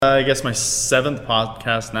I guess my 7th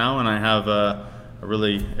podcast now, and I have a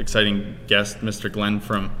really exciting guest, Mr. Glenn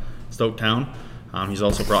from Stoketown. He's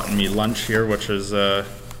also brought me lunch here, which is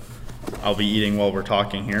I'll be eating while we're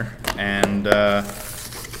talking here. And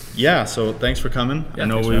so thanks for coming. Yeah, I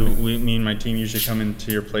know me and my team usually come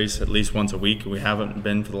into your place at least once a week. We haven't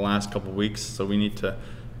been for the last couple of weeks, so we need to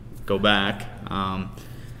go back. So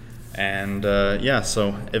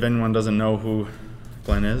if anyone doesn't know who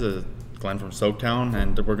Glenn is Glenn from Stoketown,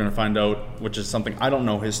 and we're going to find out, which is something I don't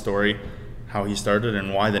know his story, how he started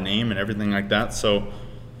and why the name and everything like that. So,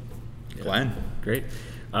 Glenn. Great.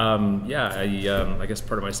 I guess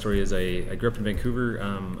part of my story is I grew up in Vancouver.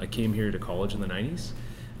 I came here to college in the 90s,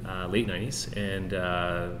 late 90s, and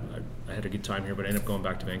I had a good time here, but I ended up going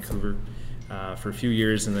back to Vancouver for a few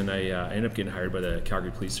years, and then I ended up getting hired by the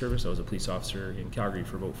Calgary Police Service. I was a police officer in Calgary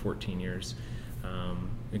for about 14 years.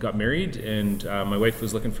 I got married, and my wife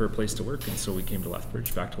was looking for a place to work, and so we came to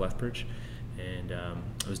back to Lethbridge, and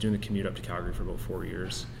I was doing the commute up to Calgary for about 4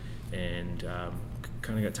 years, and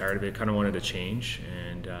kind of got tired of it, kind of wanted to change,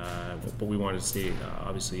 and but we wanted to stay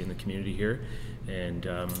obviously in the community here, and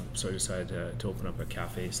so I decided to open up a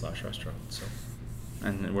cafe/restaurant. So,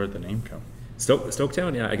 and where'd the name come?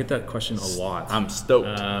 Stoketown, yeah, I get that question a lot. I'm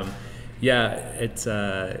stoked.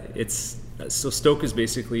 So Stoke is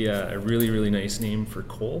basically a really, really nice name for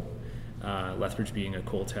coal. Lethbridge being a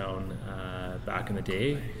coal town back in the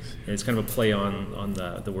day, and it's kind of a play on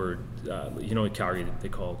the word. Calgary, they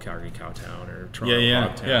call Calgary Cowtown or Toronto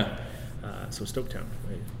Cogtown. Yeah. So Stoketown.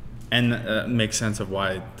 Right? And makes sense of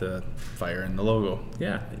why the fire in the logo.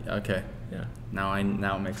 Yeah. Okay. Yeah. Now it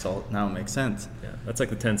makes sense. Yeah. That's like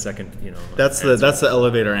the 10-second. That's the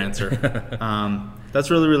elevator answer. That's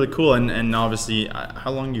really, really cool. And obviously, how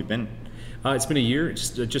long you been? It's been a year,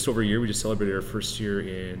 just over a year. We just celebrated our first year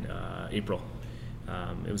in April.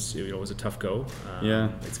 It was a tough go.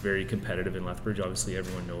 It's very competitive in Lethbridge. Obviously,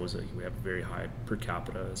 everyone knows that we have a very high per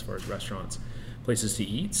capita as far as restaurants, places to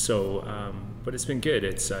eat. So, but it's been good.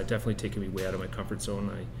 It's definitely taken me way out of my comfort zone.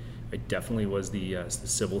 I definitely was the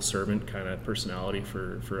civil servant kind of personality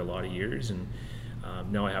for a lot of years, and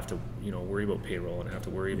now I have to worry about payroll, and I have to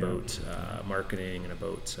worry about marketing and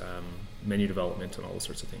about menu development and all those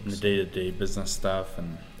sorts of things. And the day-to-day business stuff,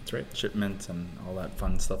 and that's right, shipments and all that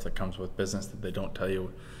fun stuff that comes with business that they don't tell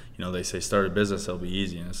you. They say start a business, it'll be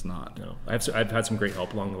easy, and it's not. No, I've had some great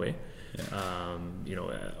help along the way. Yeah.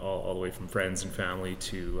 All the way from friends and family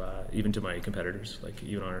to even to my competitors, like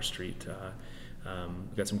even on our street.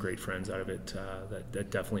 Got some great friends out of it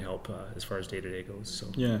that definitely help as far as day-to-day goes. So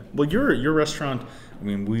yeah, well, your restaurant, I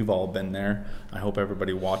mean, we've all been there. I hope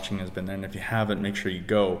everybody watching has been there, and if you haven't, make sure you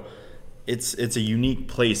go. It's a unique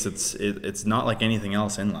place. It's not like anything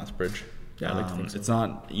else in Lethbridge. Yeah, I like to think so. It's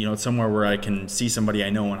not, it's somewhere where I can see somebody I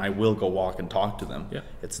know and I will go walk and talk to them. Yeah.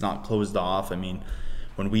 It's not closed off. I mean,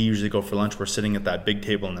 when we usually go for lunch, we're sitting at that big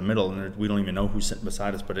table in the middle, and we don't even know who's sitting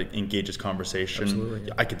beside us, but it engages conversation. Absolutely,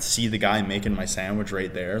 yeah. I could see the guy making my sandwich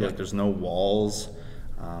right there. Yeah. Like, there's no walls.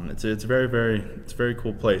 It's a very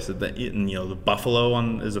cool place. The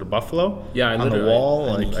buffalo is it a buffalo? Yeah, on the wall.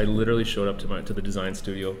 I literally showed up to the design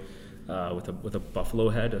studio with a buffalo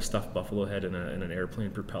head, a stuffed buffalo head, and an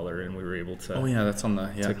airplane propeller, and we were able to. Oh yeah, that's on the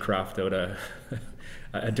to craft out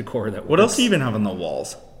a decor that. What else do you even have on the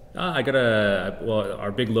walls? I got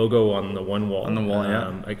our big logo on the one wall. On the wall,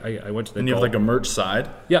 yeah. I went to the. And you have like a merch side.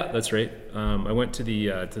 Yeah, that's right. I went to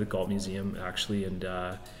the Galt Museum actually, and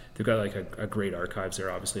they've got like a great archives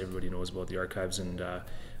there. Obviously, everybody knows about the archives, and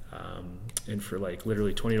for like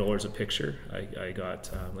literally $20 a picture, I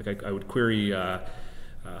got I would query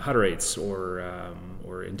Hutterites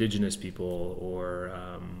or Indigenous people or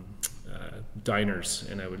diners,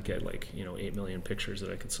 and I would get 8 million pictures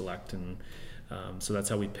that I could select, and so that's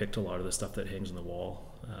how we picked a lot of the stuff that hangs on the wall.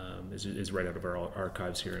 Is right out of our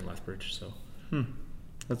archives here in Lethbridge. So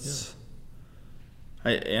that's.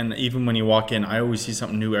 Yeah. And even when you walk in, I always see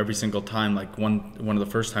something new every single time. Like one of the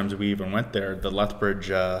first times we even went there, the Lethbridge,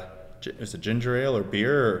 is it ginger ale or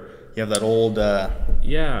beer? Or you have that old.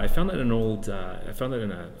 Yeah, I found that in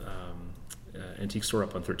a antique store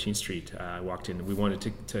up on 13th Street. I walked in. We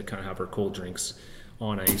wanted to kind of have our cold drinks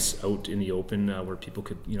on ice out in the open where people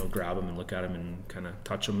could grab them and look at them and kind of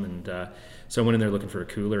touch them. And so I went in there looking for a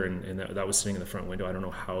cooler, and that was sitting in the front window. I don't know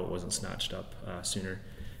how it wasn't snatched up sooner.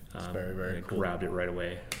 It's very, very cool. Grabbed it right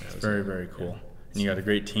away. It's very, very cool. Yeah. And you got a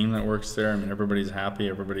great team that works there. I mean, everybody's happy.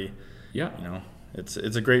 Everybody, it's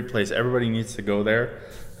a great place. Everybody needs to go there.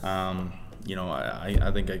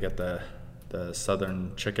 I think I get the the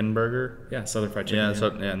Southern Chicken Burger. Yeah, Southern Fried Chicken. Yeah, so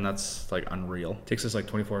and that's like unreal. Takes us like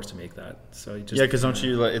 24 hours to make that. So you just, Yeah, because don't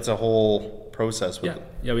you? Like, it's a whole process with it.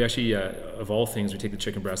 Yeah. We actually, of all things, we take the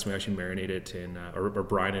chicken breast and we actually marinate it in, or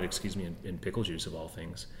brine it, in pickle juice of all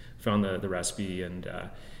things. Found the recipe and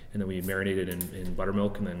then we marinate it in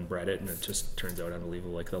buttermilk and then bread it, and it just turns out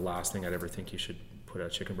unbelievable. Like the last thing I'd ever think you should put a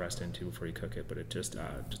chicken breast into before you cook it, but it just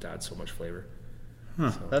adds so much flavor.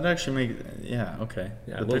 Huh. So, that actually makes, okay.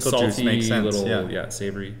 Yeah, the a little pickle salty, juice makes sense. little,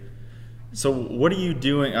 savory. So what are you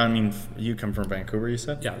doing? I mean, you come from Vancouver, you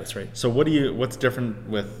said? Yeah, that's right. So what's different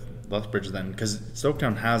with Lethbridge then? Because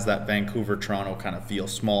Stoketown has that Vancouver, Toronto kind of feel,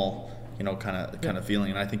 small, kind of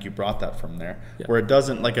feeling, and I think you brought that from there. Yeah. Where it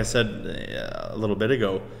doesn't, like I said a little bit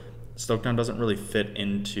ago, Stoketown doesn't really fit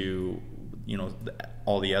into,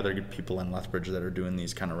 all the other people in Lethbridge that are doing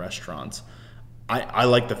these kind of restaurants. I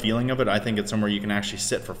like the feeling of it. I think it's somewhere you can actually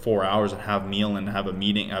sit for 4 hours and have a meal and have a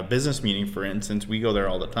business meeting, for instance. We go there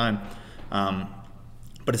all the time.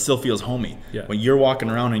 But it still feels homey. Yeah. When you're walking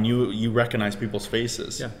around and you recognize people's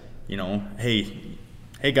faces. Yeah.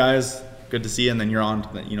 Hey guys, good to see you. And then you're on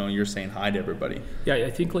to you're saying hi to everybody. Yeah,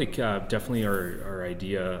 I think definitely our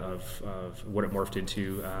idea of what it morphed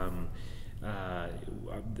into,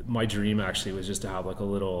 my dream actually was just to have like a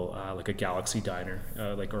little like a Galaxy diner,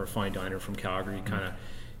 or a fine diner from Calgary, kind of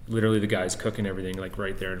literally the guys cooking everything like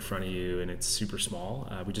right there in front of you, and it's super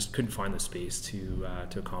small. We just couldn't find the space to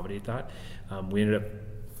accommodate that. We ended up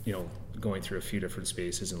going through a few different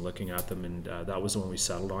spaces and looking at them, and that was the one we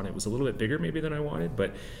settled on. It was a little bit bigger maybe than I wanted,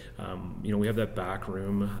 but we have that back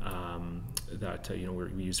room that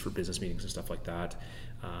we use for business meetings and stuff like that.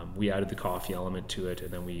 We added the coffee element to it,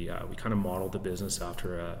 and then we kind of modeled the business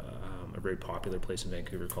after a very popular place in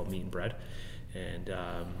Vancouver called Meat and Bread. And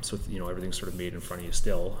so everything's sort of made in front of you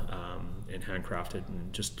still, and handcrafted,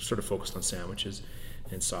 and just sort of focused on sandwiches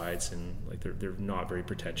and sides, and like they're not very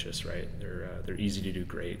pretentious, right? They're easy to do,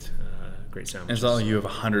 great sandwiches. It's not like you have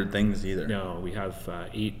 100 things either. No, we have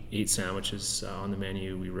eight sandwiches on the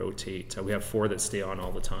menu. We rotate. We have 4 that stay on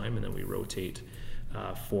all the time, and then we rotate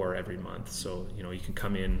 4 every month. So you can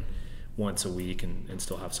come in once a week and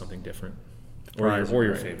still have something different, or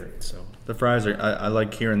your favorite. So the fries are. I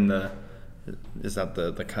like hearing the. Is that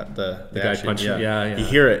the guy punching? Yeah. You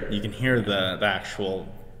hear it. You can hear the actual.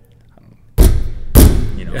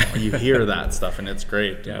 You hear that stuff, and it's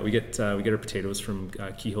great. Yeah, we get our potatoes from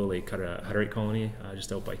Kehoe Lake Hutterite Colony,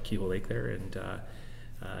 just out by Kehoe Lake there, and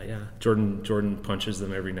Jordan punches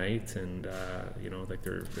them every night, and like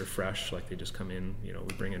they're fresh, like they just come in. We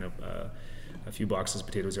bring in a few boxes of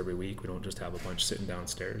potatoes every week. We don't just have a bunch sitting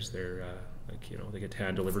downstairs. They're they get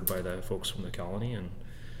hand delivered by the folks from the colony, and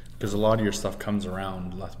because a lot of your stuff comes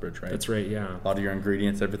around Lethbridge, right? That's right. Yeah, a lot of your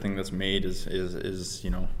ingredients, everything that's made is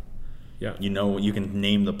Yeah, you can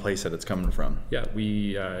name the place that it's coming from. Yeah,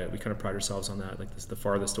 we kind of pride ourselves on that. Like the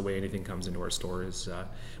farthest away anything comes into our store is,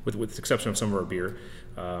 with the exception of some of our beer,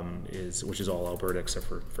 which is all Alberta except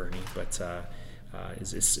for Fernie, but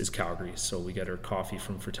is Calgary. So we get our coffee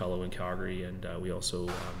from Fratello in Calgary, and we also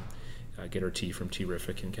get our tea from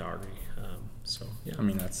Tea-rific in Calgary. So yeah, I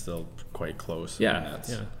mean that's still quite close. Yeah,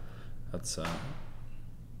 that's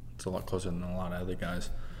it's a lot closer than a lot of other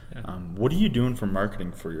guys. Yeah. What are you doing for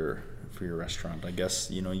marketing for your restaurant? I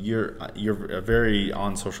guess you're very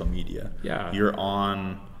on social media. Yeah, you're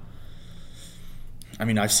on. I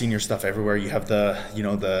mean, I've seen your stuff everywhere. You have the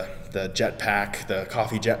jetpack, the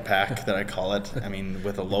coffee jetpack that I call it. I mean,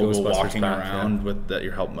 with a logo walking around with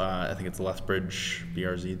your help. I think it's Lethbridge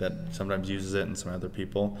BRZ that sometimes uses it, and some other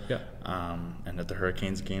people. Yeah. And at the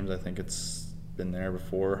Hurricanes games, I think it's been there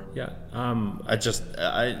before. Yeah.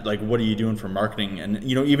 I like, what are you doing for marketing? And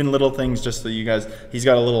even little things, just so you guys, he's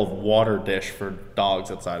got a little water dish for dogs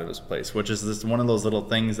outside of his place, which is this one of those little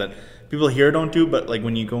things that people here don't do, but like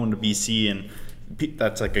when you go into BC, and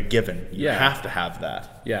that's like a given. You have to have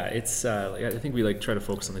that. Yeah, it's I think we try to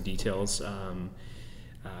focus on the details.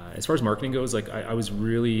 As far as marketing goes, I was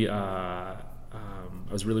really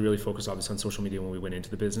really focused obviously on social media when we went into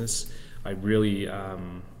the business.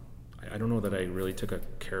 I don't know that I really took a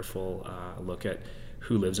careful look at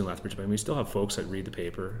who lives in Lethbridge, but we still have folks that read the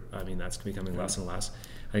paper. I mean, that's becoming less and less.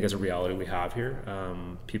 I think as a reality we have here,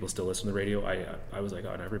 people still listen to the radio. I was like,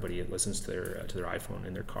 and everybody listens to their iPhone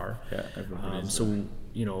in their car. Yeah, everybody. So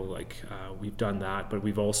we've done that, but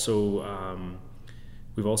we've also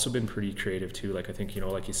been pretty creative too. Like I think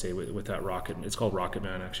like you say with that Rocket, it's called Rocket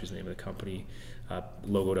Man actually is the name of the company.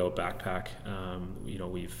 Logoed out backpack.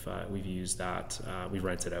 We've used that. We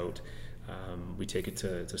rent it out. We take it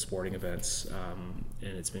to sporting events,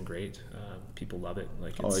 and it's been great. People love it.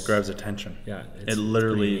 Like, it grabs attention. Yeah, it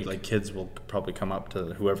literally, like, kids will probably come up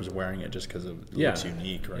to whoever's wearing it just because it looks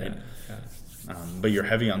unique, right? Yeah. But you're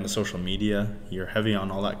heavy on the social media. You're heavy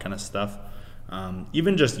on all that kind of stuff.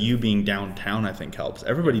 Even just you being downtown, I think, helps.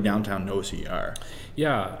 Everybody downtown knows who you are.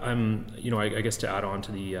 Yeah, I guess to add on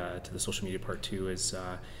to the social media part too is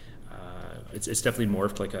it's definitely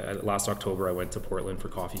morphed. Like last October, I went to Portland for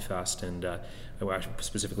Coffee Fest, and I actually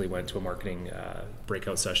specifically went to a marketing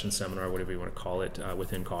breakout session seminar, whatever you want to call it,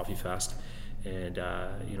 within Coffee Fest. And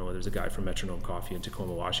there's a guy from Metronome Coffee in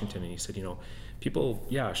Tacoma, Washington, and he said, people,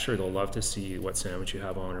 sure, they'll love to see what sandwich you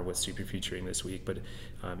have on or what soup you're featuring this week, but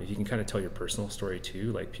if you can kind of tell your personal story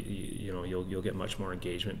too, like you'll get much more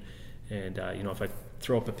engagement. And if I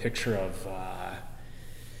throw up a picture of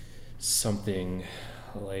something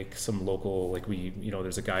like some local, like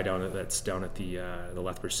there's a guy that's down at the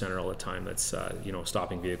Lethbridge Center all the time that's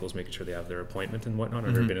stopping vehicles, making sure they have their appointment and whatnot.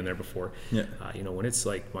 I've never been in there before. Yeah. When it's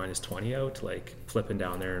like -20 out, like flipping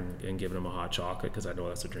down there and giving him a hot chocolate because I know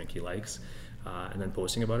that's a drink he likes, and then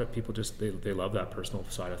posting about it, people just they love that personal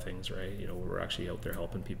side of things, right? We're actually out there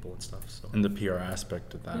helping people and stuff. So. And the PR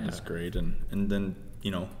aspect of that is great, and then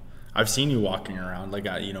I've seen you walking around, like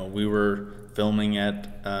we were filming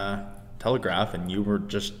at Telegraph, and you were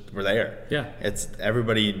there. Yeah, it's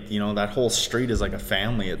everybody. That whole street is like a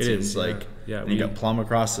family. It seems like. Yeah. You got Plum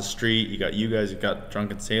across the street. You got you guys. You got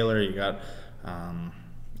Drunken Sailor. You got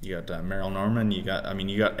Meryl Norman. You got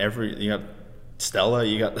Stella.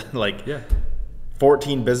 You got like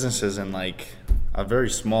 14 businesses in like a very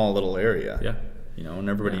small little area. Yeah. And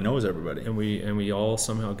everybody knows everybody. And we all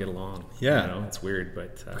somehow get along. Yeah. It's weird,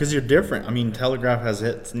 but because you're different. I mean, Telegraph has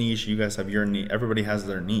its niche. You guys have your niche. Everybody has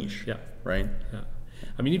their niche. Yeah. Right. Yeah.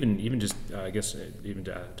 I mean, even just I guess even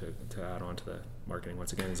to add on to the marketing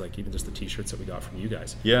once again is like even just the T-shirts that we got from you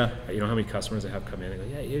guys. Yeah. How many customers I have come in and go,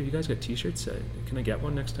 yeah, you guys got T-shirts? Can I get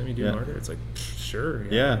one next time you do an order? It's like, sure.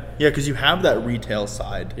 Yeah. Because you have that retail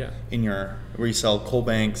side. Yeah. In your where you sell cold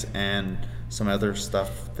banks and some other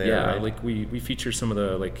stuff there. Yeah, right? like we feature some of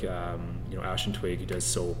the Ash and Twig, who does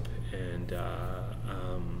soap, and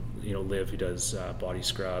Liv, who does body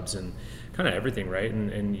scrubs and kind of everything, right?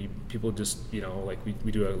 And people just we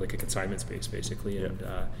do a consignment space basically, and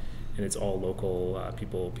it's all local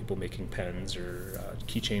people making pens or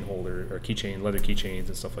keychain holder or leather keychains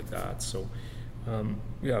and stuff like that. So.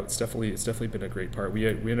 It's definitely been a great part. We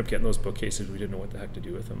ended up getting those bookcases. We didn't know what the heck to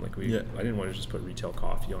do with them. I didn't want to just put retail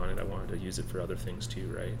coffee on it. I wanted to use it for other things too,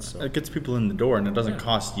 right? So it gets people in the door, and it doesn't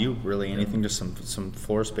cost you really anything, just some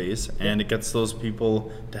floor space, and it gets those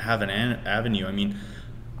people to have an avenue. I mean,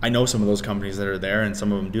 I know some of those companies that are there, and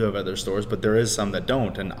some of them do have other stores, but there is some that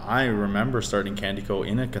don't. And I remember starting Candy Co.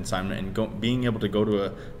 in a consignment and being able to go to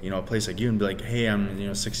a place like you and be like, hey,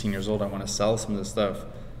 I'm 16 years old. I want to sell some of this stuff.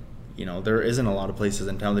 There isn't a lot of places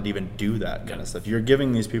in town that even do that kind of stuff. You're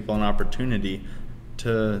giving these people an opportunity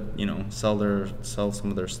to, sell some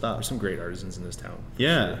of their stuff. There's some great artisans in this town.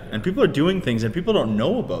 Yeah. And people are doing things, and people don't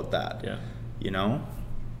know about that. Yeah.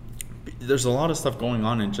 There's a lot of stuff going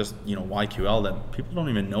on in just, YQL that people don't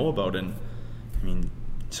even know about. And I mean,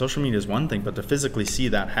 social media is one thing, but to physically see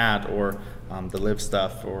that hat or the Liv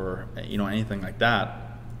stuff or, anything like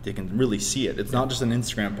that, they can really see it. It's not just an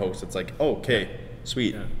Instagram post. It's like, oh, okay.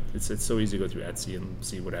 Sweet. Yeah, it's so easy to go through Etsy and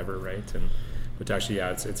see whatever, right? But actually,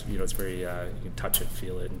 it's it's very you can touch it,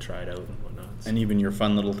 feel it, and try it out and whatnot. And even your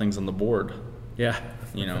fun little things on the board. Yeah.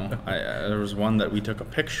 There was one that we took a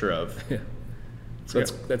picture of. Yeah. So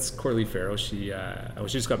that's Coralie Farrow. She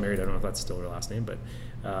just got married. I don't know if that's still her last name, but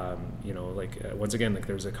once again,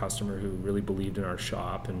 there's a customer who really believed in our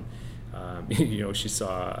shop, and she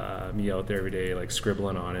saw me out there every day,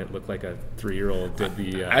 scribbling on it. Looked like a 3-year-old did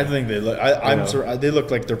the. I think they look. They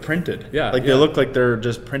look like they're printed. Yeah. They look like they're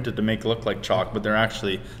just printed to make it look like chalk, but they're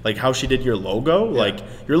actually like how she did your logo. Yeah.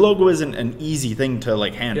 Your logo isn't an easy thing to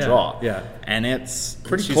hand draw. Yeah. And it's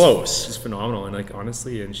pretty close. She's phenomenal, and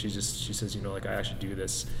honestly, and she says, I actually do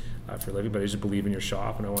this for a living, but I just believe in your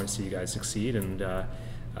shop, and I want to see you guys succeed, and.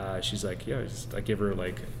 She's like, I give her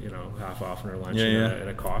half off on her lunch and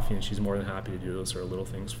a coffee, and she's more than happy to do those sort of little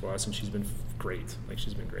things for us, and she's been great.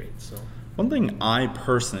 She's been great. So one thing I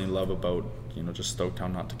personally love about just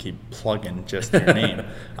Stoketown, not to keep plugging just your name,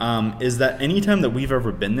 is that anytime that we've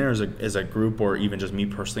ever been there as a group or even just me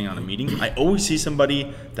personally on a meeting, I always see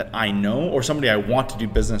somebody that I know or somebody I want to do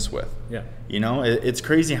business with. Yeah. It's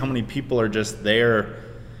crazy how many people are just there.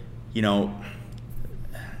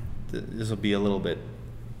 This will be a little bit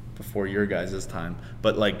before your guys' time,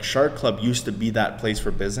 but like Shark Club used to be that place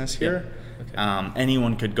for business here. Yeah. Okay.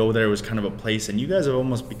 Anyone could go there. It was kind of a place, and you guys have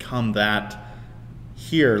almost become that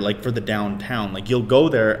here, like for the downtown. Like you'll go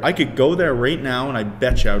there. I could go there right now, and I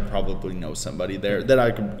bet you I would probably know somebody there that I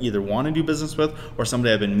could either want to do business with or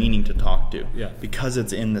somebody I've been meaning to talk to. Yeah. Because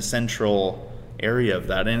it's in the central area of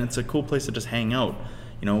that, and it's a cool place to just hang out.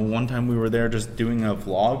 You know, one time we were there just doing a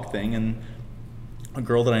vlog thing, and a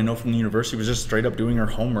girl that I know from the university was just straight up doing her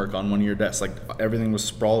homework on one of your desks. Like everything was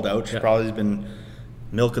sprawled out. She's probably been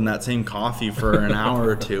milking that same coffee for an hour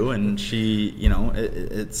or two, and she, you know,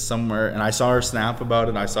 it's somewhere. And I saw her snap about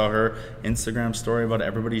it. I saw her Instagram story about it.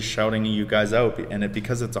 Everybody's shouting you guys out, and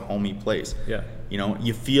because it's a homey place. Yeah. You know,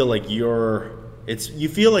 you feel like you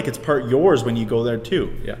feel like it's part yours when you go there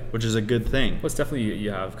too. Yeah. Which is a good thing. Well, it's definitely,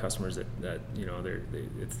 you have customers that you know,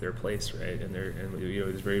 it's their place, right? And you know,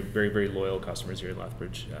 there's very, very, very loyal customers here in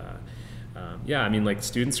Lethbridge. Yeah, I mean, like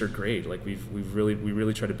students are great. Like we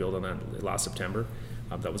really tried to build on that last September.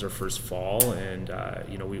 That was our first fall, and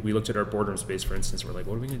you know, we looked at our boardroom space, for instance. We're like,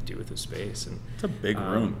 what are we going to do with this space? And it's a big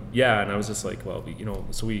room. Yeah, and I was just like, well, you know,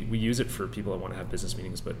 so we use it for people that want to have business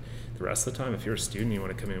meetings, but the rest of the time, if you're a student, you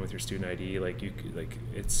want to come in with your student ID, like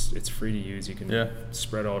it's free to use. You can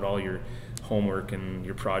spread out all your homework and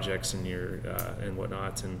your projects and your and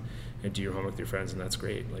whatnot, and do your homework with your friends, and that's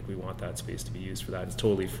great. Like we want that space to be used for that. It's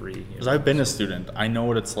totally free. Because I've been a student, I know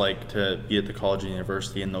what it's like to be at the college and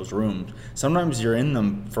university in those rooms. Sometimes you're in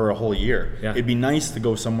them for a whole year. Yeah. It'd be nice to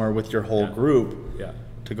go somewhere with your whole group. Yeah.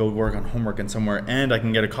 To go work on homework and somewhere, and I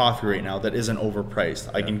can get a coffee right now that isn't overpriced.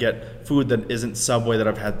 I can get food that isn't Subway that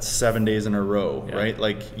I've had 7 days in a row, right?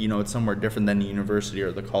 Like, you know, it's somewhere different than the university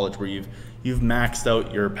or the college where you've maxed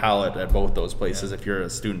out your palate at both those places if you're a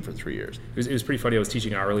student for 3 years. It was pretty funny. I was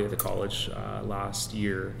teaching hourly at the college last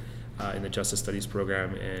year in the Justice Studies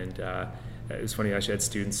program, and it was funny. I actually had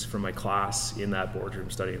students from my class in that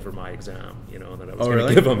boardroom studying for my exam, you know, that I was going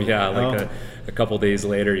to give them, a couple days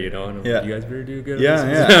later, you know, and I'm like, you guys better do good.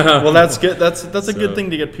 Well, that's good. That's a good thing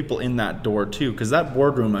to get people in that door too, because that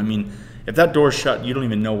boardroom, I mean, if that door's shut, you don't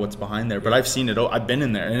even know what's behind there. But I've seen it. I've been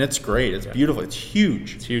in there, and it's great. It's beautiful. It's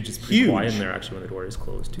huge. It's huge. It's pretty quiet in there actually when the door is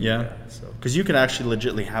closed too. Yeah. So because you can actually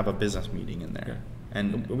legitimately have a business meeting in there. Yeah.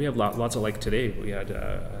 And we have lots of, like today we had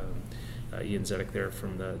Ian Zedek there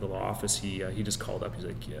from the law office. He just called up.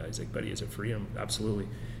 He's like, buddy, is it free? Absolutely.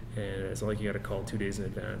 And it's not like you got to call 2 days in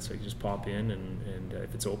advance. So you just pop in, and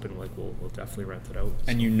if it's open, like we'll definitely rent it out.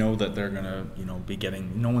 And you know that they're gonna, you know, be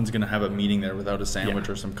getting. No one's gonna have a meeting there without a sandwich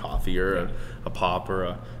or some coffee or a pop or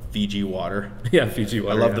a Fiji water. Yeah, Fiji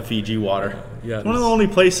water. I love the Fiji water. Yeah, it's one of the only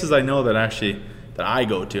places I know that I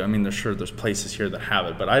go to. I mean, there's places here that have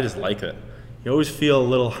it, but I just like it. You always feel a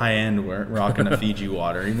little high end rocking a Fiji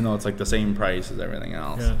water, even though it's like the same price as everything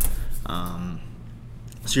else. Yeah.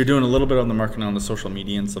 So you're doing a little bit on the marketing on the social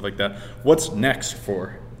media and stuff like that. What's next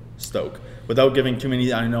for Stoke? Without giving too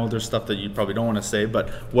many, I know there's stuff that you probably don't want to say,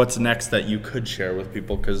 but what's next that you could share with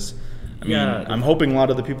people? Because I mean, I'm hoping a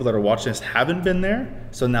lot of the people that are watching this haven't been there,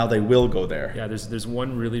 so now they will go there. Yeah, there's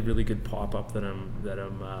one really good pop up that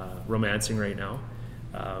I'm romancing right now.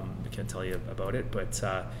 I can't tell you about it, but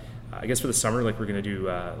I guess for the summer, like we're gonna do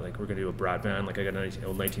a Brad van. Like I got an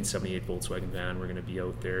old 1978 Volkswagen van. We're gonna be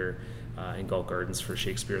out there in Galt Gardens for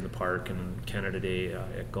Shakespeare in the Park and Canada Day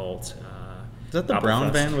at Galt. Is that the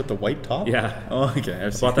brown van with the white top? Yeah. Oh, okay. I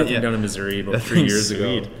bought that thing down in Missouri about 3 years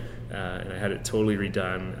ago, and I had it totally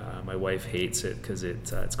redone. My wife hates it because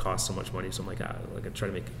it's cost so much money. So I'm like, I try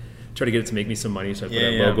to get it to make me some money. So I put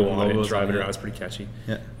a logo on it and drive it around. It's pretty catchy.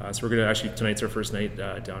 Yeah. So we're gonna tonight's our first night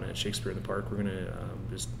down at Shakespeare in the Park. We're gonna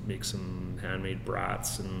just make some handmade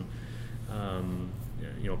brats and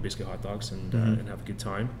you know, basically hot dogs and have a good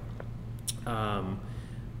time.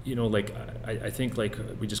 You know, like I think like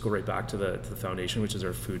we just go right back to the foundation, which is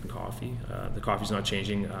our food and coffee. The coffee's not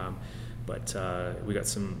changing, but we got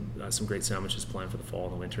some great sandwiches planned for the fall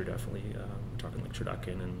and the winter. Definitely, we're talking like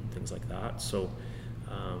turducken and things like that. So.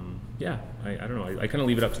 Yeah, I don't know. I kind of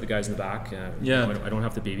leave it up to the guys in the back. You know, I don't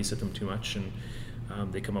have to babysit them too much, and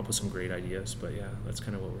they come up with some great ideas. But yeah, that's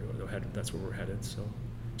kind of what we're headed. That's where we're headed. So,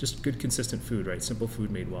 just good, consistent food, right? Simple food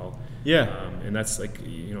made well. Yeah. And that's like,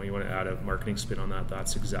 you know, you want to add a marketing spin on that.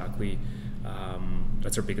 That's exactly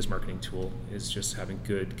that's our biggest marketing tool, is just having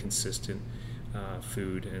good, consistent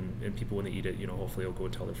food, and people when they eat it, you know, hopefully they'll go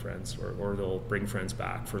tell their friends, or they'll bring friends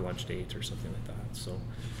back for lunch date or something like that. So.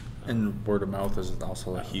 And word of mouth is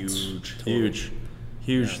also a huge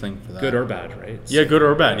thing for that. Good or bad, right? Yeah, good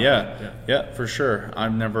or bad. Yeah, for sure.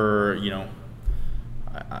 I've never, you know,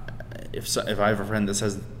 if I have a friend that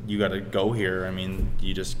says you got to go here, I mean,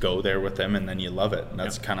 you just go there with them and then you love it. And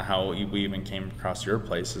that's kind of how we even came across your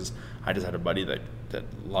places. I just had a buddy that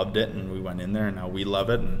loved it, and we went in there, and now we love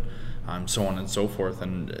it, and so on and so forth.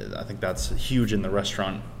 And I think that's huge in the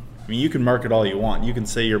restaurant. I mean, you can market all you want. You can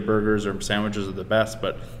say your burgers or sandwiches are the best,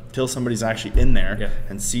 but until somebody's actually in there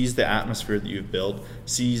and sees the atmosphere that you've built,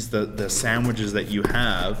 sees the sandwiches that you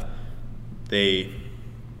have, it's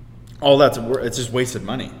just wasted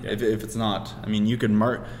money. If it's not, I mean, you can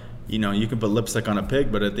you can put lipstick on a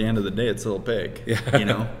pig, but at the end of the day, it's still a pig. You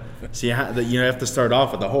know, so you have to start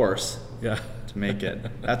off with a horse. To make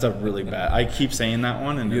it. That's a really bad. I keep saying that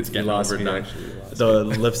one, and it's getting overdone. The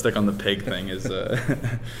lipstick on the pig thing is.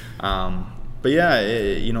 But yeah,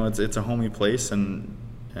 it's a homey place, and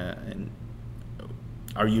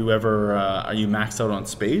are you maxed out on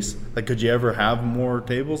space? Like, could you ever have more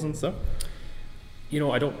tables and stuff?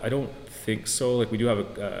 I don't think so. Like, we do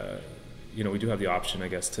have we do have the option, I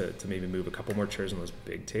guess, to maybe move a couple more chairs on those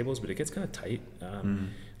big tables, but it gets kind of tight.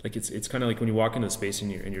 Like, it's kind of like when you walk into the space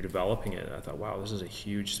and you're developing it. I thought, wow, this is a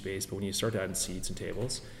huge space, but when you start adding seats and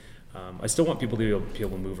tables, I still want people to be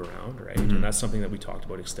able to move around, right? And that's something that we talked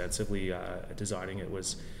about extensively designing it.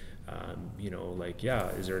 Was,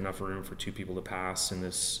 is there enough room for two people to pass in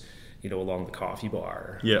this? Along the coffee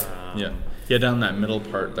bar. Down that middle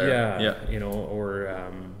part there. You don't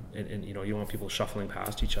want people shuffling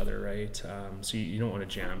past each other, right? So you don't want to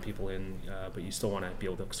jam people in, but you still want to be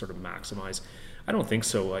able to sort of maximize. I don't think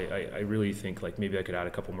so. I really think, like, maybe I could add a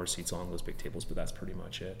couple more seats along those big tables, but that's pretty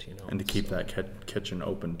much it. And to keep that kitchen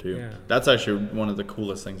open too. Yeah. That's actually one of the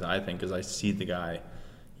coolest things I think, is I see the guy,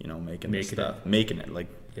 making it like,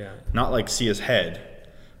 not like see his head.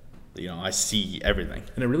 I see everything.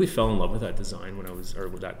 And I really fell in love with that design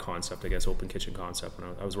with that concept, I guess, open kitchen concept, when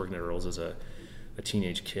I was working at Earl's as a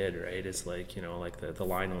teenage kid, right? It's like, like the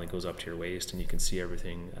line only goes up to your waist and you can see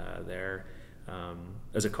everything there.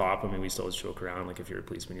 As a cop, I mean, we still always joke around, like, if you're a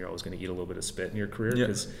policeman, you're always going to eat a little bit of spit in your career,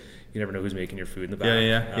 because you never know who's making your food in the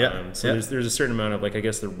back. So there's a certain amount of, like, I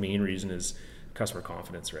guess the main reason is customer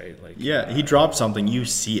confidence, right? Like, he drops something, you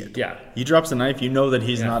see it. He drops a knife, that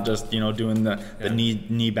he's not just doing the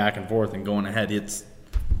knee back and forth and going ahead. It's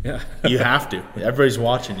you have to. Everybody's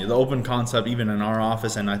watching you. The open concept, even in our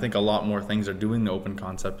office, and I think a lot more things are doing the open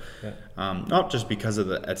concept. Not just because of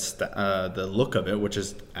the look of it, which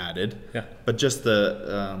is added, but just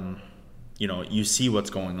the you see what's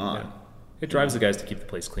going on. It drives the guys to keep the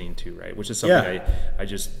place clean too, right? Which is something I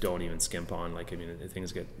just don't even skimp on. Like, I mean,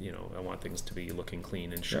 things get, I want things to be looking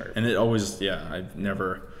clean and sharp. And it always, I've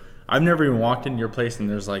never even walked into your place and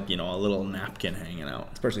there's, like, a little napkin hanging out.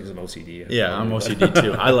 Especially because I'm OCD. I'm OCD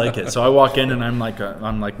too. I like it. So I walk in and I'm like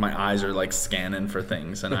my eyes are like scanning for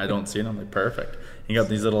things and I don't see it. I'm like, perfect. You got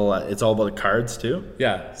these little, it's all about the cards too.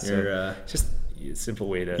 So just a simple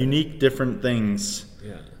way to. Unique, different things.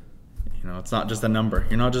 It's not just a number.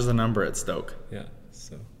 You're not just a number at Stoke.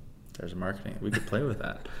 So there's marketing. We could play with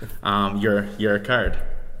that. You're a card.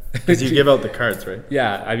 Because you give out the cards, right?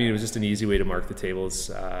 I mean, it was just an easy way to mark the tables.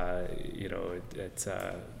 It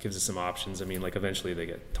gives us some options. I mean, like, eventually they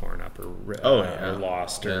get torn up or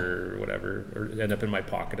lost or whatever, or end up in my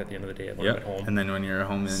pocket at the end of the day when I'm at home. And then when you're at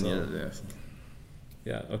home,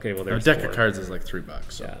 okay, well, there's a deck of cards is like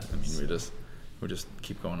 $3. So, I mean, we just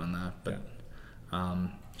keep going on that. But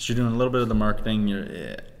so you're doing a little bit of the marketing.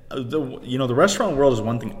 The restaurant world is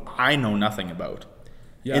one thing I know nothing about.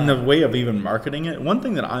 In the way of even marketing it. One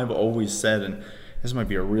thing that I've always said, and this might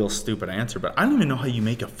be a real stupid answer, but I don't even know how you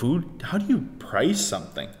make a food. How do you price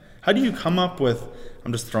something? How do you come up with,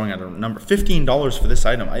 I'm just throwing out a number, $15 for this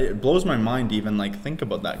item? It blows my mind to even, like, think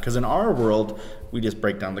about that. Because in our world, we just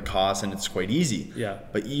break down the cost and it's quite easy.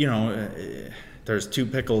 But, there's 2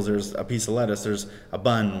 pickles, there's a piece of lettuce, there's a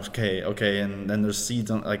bun, okay, and then there's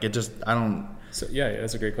seeds on, like, it just, I don't. So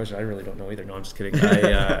that's a great question. I really don't know either. No, I'm just kidding.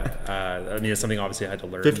 I mean, it's something obviously I had to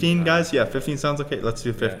learn. 15 guys, 15 sounds okay. Let's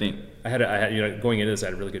do 15. I had going into this, I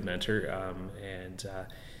had a really good mentor, I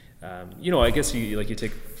guess you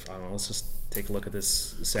take. I don't know. Let's just take a look at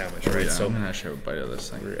this sandwich, right? So I'm gonna show a bite of this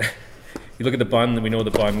thing. You look at the bun. We know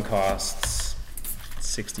the bun costs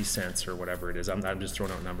 60 cents or whatever it is. I'm just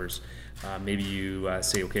throwing out numbers. Maybe you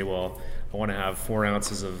say, okay, well, I want to have 4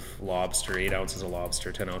 ounces of lobster, 8 ounces of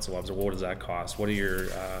lobster, 10 ounces of lobster. Well, what does that cost? What are your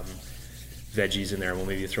veggies in there? Well,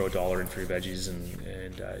 maybe you throw $1 in for your veggies,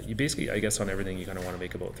 and you basically, I guess, on everything you kind of want to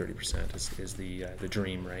make about 30% is the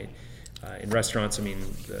dream, right? In restaurants, I mean,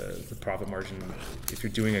 the profit margin, if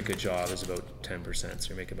you're doing a good job, is about 10%. So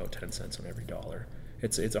you're making about 10 cents on every dollar.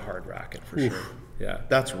 It's a hard racket for sure. Yeah,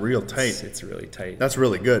 That's real tight. it's really tight. That's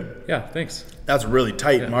really good. Yeah, thanks. That's really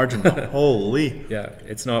tight margin. Holy. Yeah,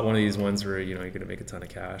 it's not one of these ones where you're going to make a ton of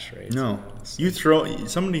cash, right? No.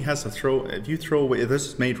 Somebody has to throw, if you throw away, if this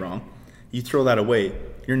is made wrong, you throw that away,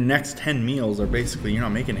 your next 10 meals are basically, you're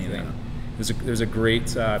not making anything. There's a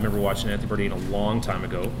great, I remember watching Anthony Bourdain a long time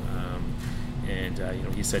ago, and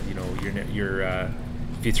he said, you're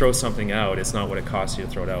if you throw something out, it's not what it costs you to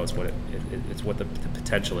throw it out, it's what the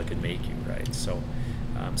potential it could make you, right?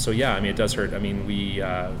 So yeah, I mean, it does hurt. I mean, we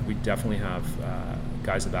definitely have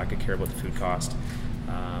guys in the back that care about the food cost,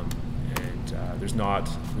 and there's not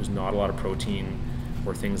a lot of protein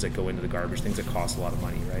or things that go into the garbage, things that cost a lot of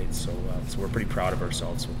money, right? So we're pretty proud of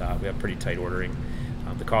ourselves with that. We have pretty tight ordering.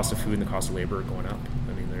 The cost of food and the cost of labor are going up.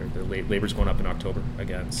 I mean, the labor's going up in October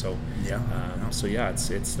again. So So yeah,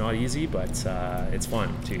 it's not easy, but it's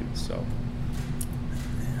fun too. So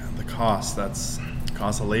The cost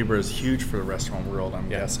of labor is huge for the restaurant world, I'm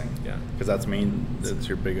guessing. Yeah. Because that's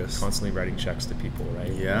your biggest. Constantly writing checks to people,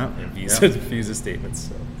 right? Yeah. And visa statements.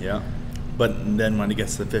 So. Yeah. But then when it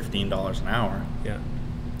gets to $15 an hour, yeah,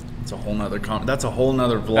 it's a whole nother that's a whole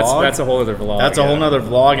nother vlog. That's a whole other vlog. That's a whole nother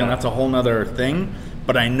vlog, and that's a whole nother thing.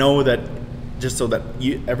 But I know that just so that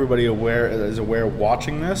everybody is aware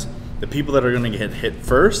watching this, the people that are going to get hit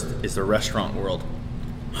first is the restaurant world,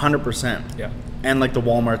 100%. Yeah. And like the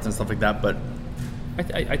Walmarts and stuff like that. But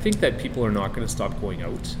I think that people are not going to stop going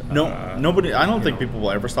out. nobody. I don't think people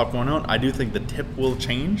will ever stop going out. I do think the tip will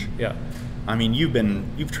change. Yeah. I mean,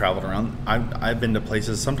 you've traveled around. I've been to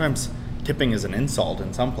places. Sometimes tipping is an insult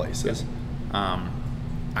in some places. Yeah.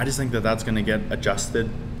 I just think that's going to get adjusted,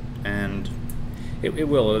 and it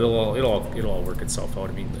will. It'll all work itself out.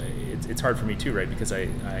 I mean, it's hard for me too, right? Because I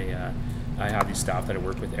have these staff that I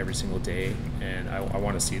work with every single day, and I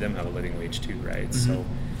want to see them have a living wage too, right? Mm-hmm.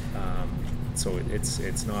 So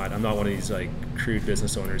it's not. I'm not one of these like crude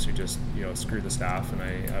business owners who just screw the staff, and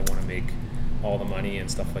I want to make all the money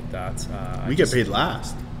and stuff like that. We get paid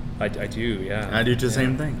last. I do, yeah. I do the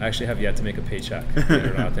same thing. I actually have yet to make a paycheck. Believe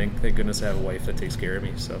it or not. Thank goodness I have a wife that takes care of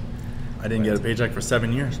me. So I didn't get a paycheck for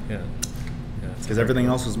 7 years. Yeah. Because everything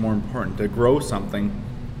else was more important. To grow something,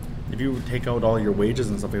 if you take out all your wages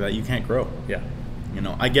and stuff like that, you can't grow. Yeah.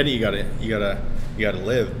 I get it. You gotta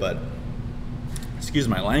live, but excuse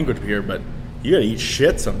my language here, but you gotta eat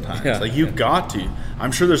shit sometimes. Yeah. Like you've got to.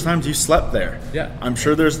 I'm sure there's times you slept there. Yeah. I'm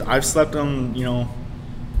sure I've slept on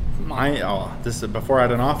before I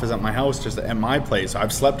had an office at my house, just at my place.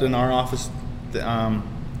 I've slept in our office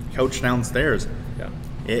couch downstairs. Yeah.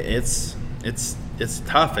 It's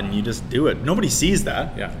tough, and you just do it. Nobody sees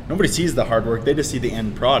that. Yeah. Nobody sees the hard work. They just see the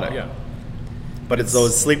end product. Yeah. But it's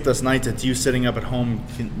those sleepless nights. It's you sitting up at home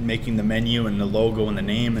making the menu and the logo and the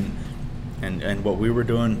name and what we were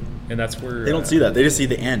doing. And that's where They don't see that. They just see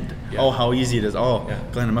the end. Yeah. Oh, how easy it is. Oh, Yeah.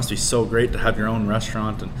 Glenn, it must be so great to have your own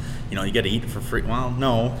restaurant, and you get to eat for free. Well,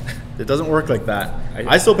 no, it doesn't work like that.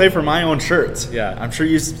 I still pay for my own shirts. Yeah. I'm sure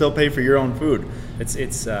you still pay for your own food.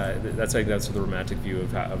 that's where the romantic view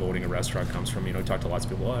of owning a restaurant comes from. We talk to lots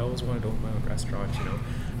of people. Oh, I always wanted to own my own restaurant.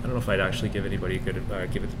 I don't know if I'd actually give anybody give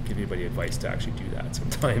anybody advice to actually do that.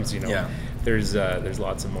 Sometimes, Yeah. there's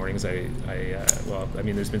lots of mornings.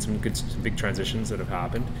 There's been some big transitions that have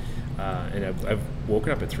happened, and I've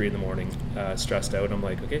woken up at 3 a.m, stressed out. I'm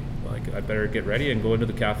like, okay, well, I better get ready and go into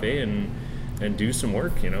the cafe and do some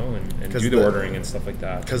work, and do the ordering and stuff like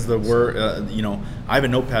that. Because I have a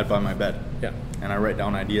notepad by my bed. Yeah. And I write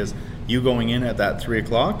down ideas. You going in at that 3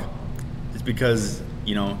 o'clock is because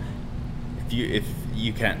if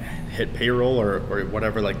you can't hit payroll or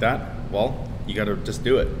whatever like that, well, you got to just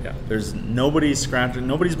do it. Yeah. There's nobody scratching.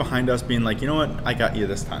 Nobody's behind us being like, you know what, I got you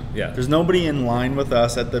this time. Yeah. There's nobody in line with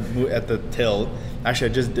us at the till. Actually,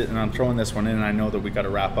 I just did, and I'm throwing this one in, and I know that we got to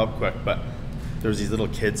wrap up quick, but there's these little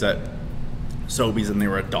kids at Sobeys, and they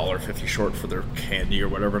were $1.50 short for their candy or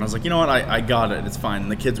whatever, and I was like, you know what, I got it, it's fine.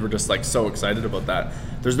 And the kids were just like so excited about that.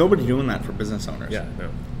 There's nobody doing that for business owners. Yeah. No.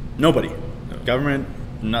 Nobody. No. Government.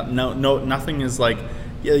 No. Nothing is like.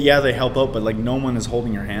 Yeah, they help out, but like no one is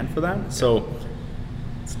holding your hand for that. So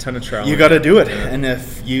it's a ton of trial. you got to do it, and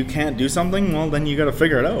if you can't do something, well, then you got to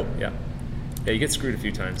figure it out. Yeah. Yeah, you get screwed a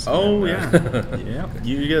few times. Oh yeah, yeah.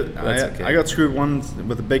 You get. Okay. I got screwed once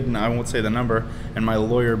with a big. I won't say the number, and my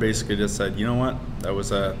lawyer basically just said, you know what, that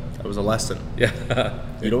was a lesson. Yeah.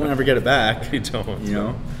 You don't ever get it back. You don't.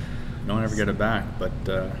 You don't ever get it back. But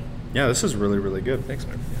yeah, this is really, really good. Thanks,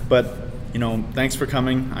 man. Yeah. But thanks for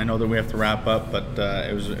coming. I know that we have to wrap up, but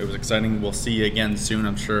it was exciting. We'll see you again soon.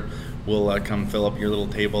 I'm sure we'll come fill up your little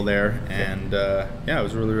table there. And yeah, it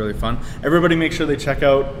was really, really fun. Everybody make sure they check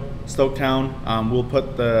out Stoketown. We'll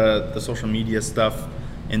put the social media stuff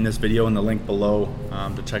in this video and the link below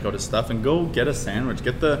to check out his stuff, and go get a sandwich.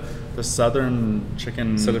 Get the southern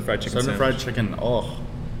chicken, Southern fried chicken Southern fried chicken. Oh,